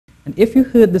And if you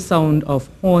heard the sound of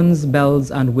horns, bells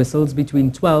and whistles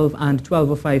between 12 and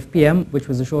 12:05 p.m., which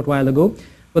was a short while ago,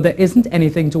 well, there isn't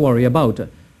anything to worry about.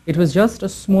 It was just a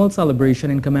small celebration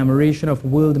in commemoration of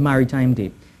World Maritime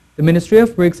Day. The Ministry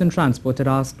of Works and Transport had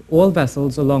asked all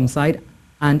vessels alongside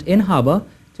and in harbour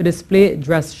to display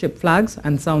dress ship flags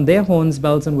and sound their horns,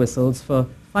 bells and whistles for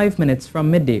 5 minutes from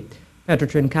midday.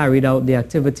 Petrotrin carried out the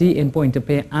activity in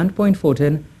Pointe-à-Pitre and Point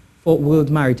Fortin for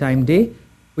World Maritime Day,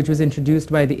 which was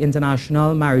introduced by the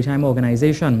International Maritime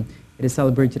Organization. It is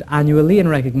celebrated annually in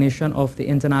recognition of the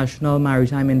international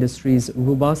maritime industry's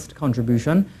robust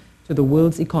contribution to the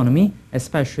world's economy,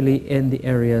 especially in the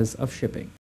areas of shipping.